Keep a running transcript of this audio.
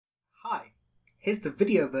Here's the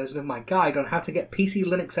video version of my guide on how to get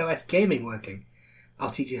PCLinuxOS gaming working. I'll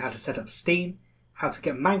teach you how to set up Steam, how to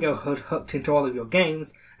get MangoHud hooked into all of your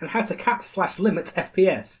games, and how to cap/limit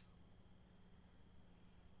FPS.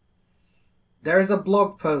 There is a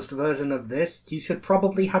blog post version of this. You should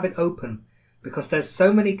probably have it open, because there's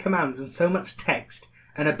so many commands and so much text,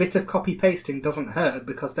 and a bit of copy pasting doesn't hurt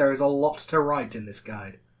because there is a lot to write in this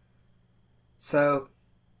guide. So,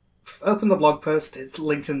 open the blog post, it's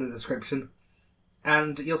linked in the description,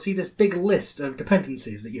 and you'll see this big list of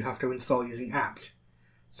dependencies that you have to install using apt.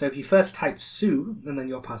 So if you first type su and then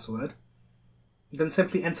your password, then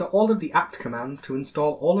simply enter all of the apt commands to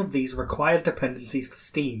install all of these required dependencies for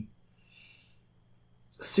Steam.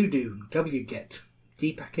 sudo wget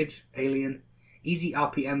dpackage alien easy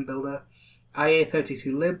rpm builder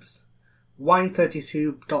ia32libs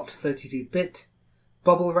wine32.32bit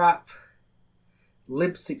bubble wrap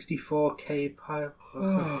lib64k pile.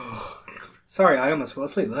 Sorry, I almost fell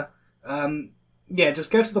asleep there. Yeah,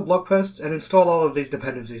 just go to the blog post and install all of these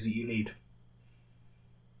dependencies that you need.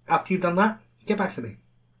 After you've done that, get back to me.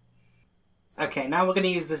 Okay, now we're going to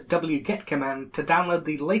use this wget command to download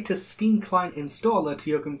the latest Steam client installer to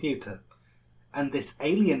your computer, and this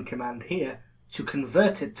alien command here to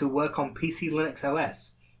convert it to work on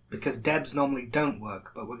PCLinuxOS, because debs normally don't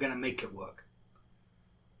work, but we're going to make it work.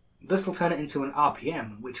 This will turn it into an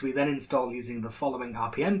RPM, which we then install using the following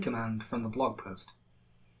RPM command from the blog post.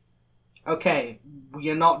 Okay,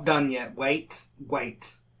 you're not done yet. Wait.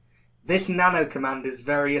 This nano command is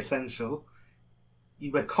very essential.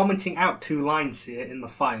 We're commenting out 2 lines here in the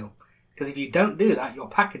file, because if you don't do that, your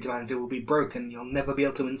package manager will be broken and you'll never be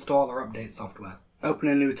able to install or update software. Open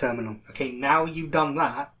a new terminal. Okay, now you've done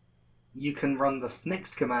that, you can run the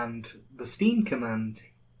next command, the Steam command,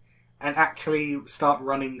 and actually start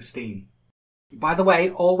running Steam. By the way,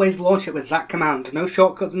 always launch it with that command. No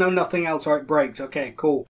shortcuts, no nothing else, or it breaks. Okay,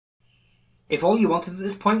 cool. If all you wanted at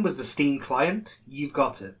this point was the Steam client, you've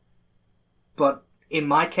got it. But in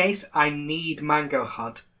my case, I need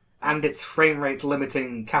MangoHud and its frame rate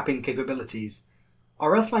limiting capping capabilities,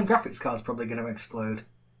 or else my graphics card's probably going to explode.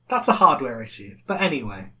 That's a hardware issue. But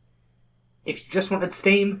anyway, if you just wanted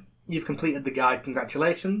Steam, you've completed the guide,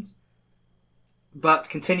 congratulations. But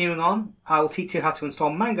continuing on, I'll teach you how to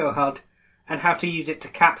install MangoHud and how to use it to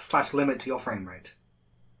cap/limit to your frame rate.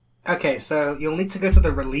 Okay, so you'll need to go to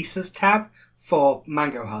the Releases tab for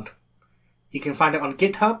MangoHud. You can find it on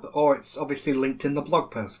GitHub, or it's obviously linked in the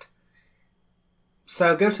blog post.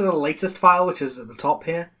 So go to the latest file, which is at the top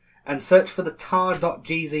here, and search for the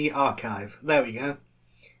tar.gz archive. There we go.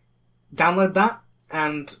 Download that,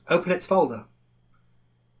 and open its folder.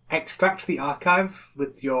 Extract the archive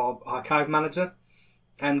with your archive manager,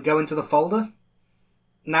 and go into the folder.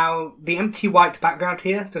 Now, the empty white background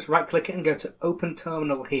here, just right-click it and go to Open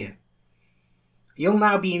Terminal here. You'll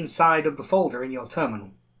now be inside of the folder in your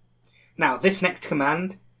terminal. Now, this next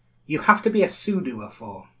command, you have to be a sudoer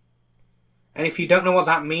for. And if you don't know what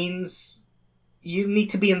that means, you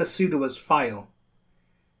need to be in the sudoers file.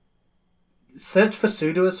 Search for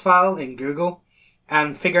sudoers file in Google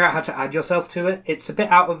and figure out how to add yourself to it. It's a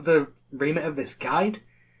bit out of the remit of this guide,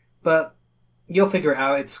 but you'll figure it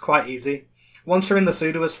out. It's quite easy. Once you're in the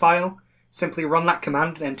sudoers file, simply run that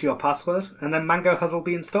command and enter your password, and then MangoHud will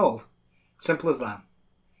be installed. Simple as that.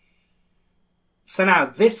 So now,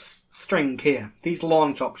 this string here, these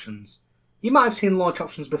launch options. You might have seen launch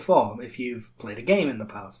options before if you've played a game in the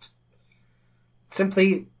past.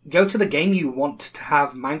 Simply go to the game you want to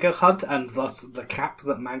have MangoHud and thus the cap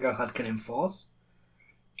that MangoHud can enforce.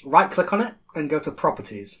 Right-click on it and go to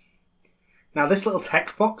Properties. Now this little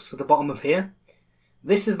text box at the bottom of here,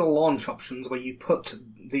 this is the launch options where you put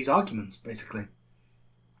these arguments, basically.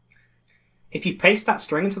 If you paste that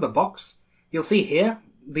string into the box, you'll see here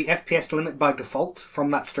the FPS limit by default from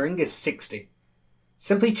that string is 60.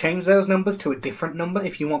 Simply change those numbers to a different number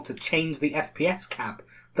if you want to change the FPS cap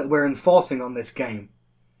that we're enforcing on this game.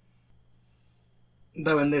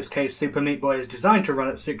 Though in this case Super Meat Boy is designed to run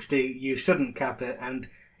at 60, you shouldn't cap it, and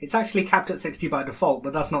it's actually capped at 60 by default,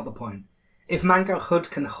 but that's not the point. If MangoHud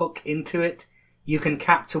can hook into it, you can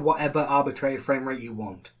cap to whatever arbitrary frame rate you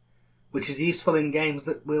want, which is useful in games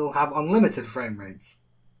that will have unlimited frame rates.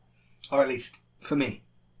 Or at least, for me.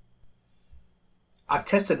 I've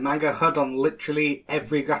tested MangoHud on literally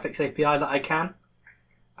every graphics API that I can.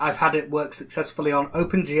 I've had it work successfully on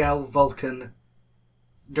OpenGL, Vulkan,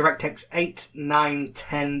 DirectX 8, 9,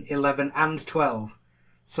 10, 11 and 12.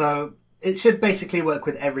 So it should basically work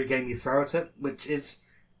with every game you throw at it, which is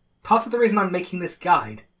part of the reason I'm making this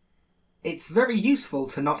guide. It's very useful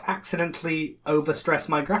to not accidentally overstress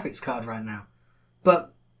my graphics card right now.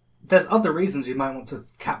 But there's other reasons you might want to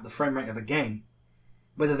cap the frame rate of a game.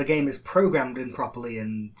 whether the game is programmed improperly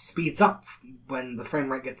and speeds up when the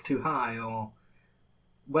frame rate gets too high, or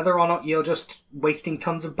whether or not you're just wasting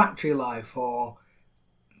tons of battery life, or,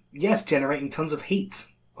 yes, generating tons of heat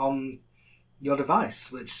on your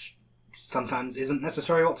device, which sometimes isn't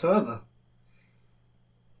necessary whatsoever.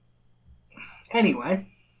 Anyway,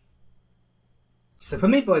 Super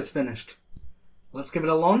Meat Boy's finished. Let's give it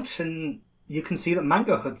a launch, and you can see that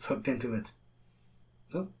MangoHud's hooked into it.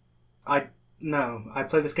 Oh, I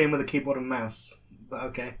play this game with a keyboard and mouse, but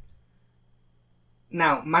okay.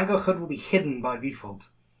 Now, MangoHud will be hidden by default.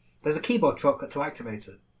 There's a keyboard shortcut to activate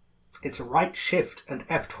it. It's right shift and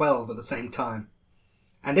F12 at the same time.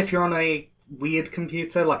 And if you're on a weird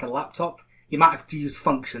computer, like a laptop, you might have to use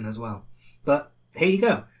function as well. But here you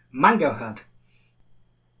go, MangoHud.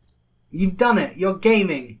 You've done it, you're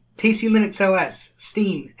gaming. PCLinuxOS,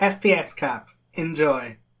 Steam, FPS cap.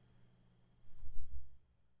 Enjoy.